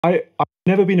I've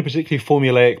never been a particularly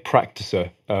formulaic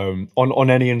practicer on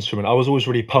any instrument. I was always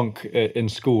really punk in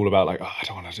school about like, oh, I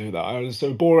don't want to do that. It's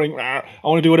so boring. I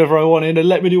want to do whatever I want, and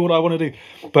let me do what I want to do.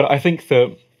 But I think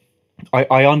that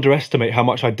I underestimate how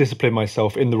much I discipline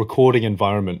myself in the recording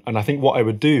environment. And I think what I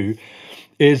would do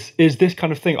is this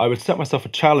kind of thing. I would set myself a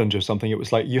challenge or something. It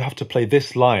was like, you have to play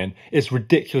this line. It's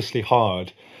ridiculously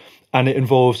hard. And it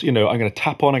involves, I'm going to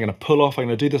tap on, I'm going to pull off, I'm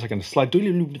going to do this, I'm going to slide,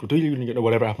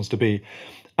 whatever it happens to be.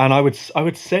 And I would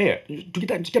say it,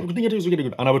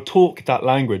 and I would talk that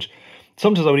language.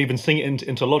 Sometimes I would even sing it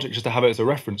into Logic just to have it as a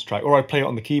reference track, or I'd play it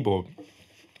on the keyboard.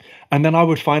 And then I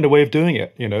would find a way of doing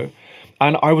it.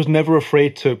 And I was never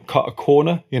afraid to cut a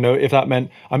corner, if that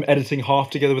meant I'm editing half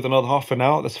together with another half for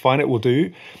now, that's fine, it will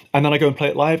do. And then I go and play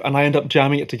it live and I end up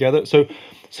jamming it together. So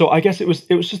I guess it was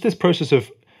just this process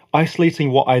of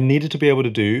isolating what I needed to be able to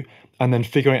do and then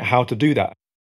figuring out how to do that.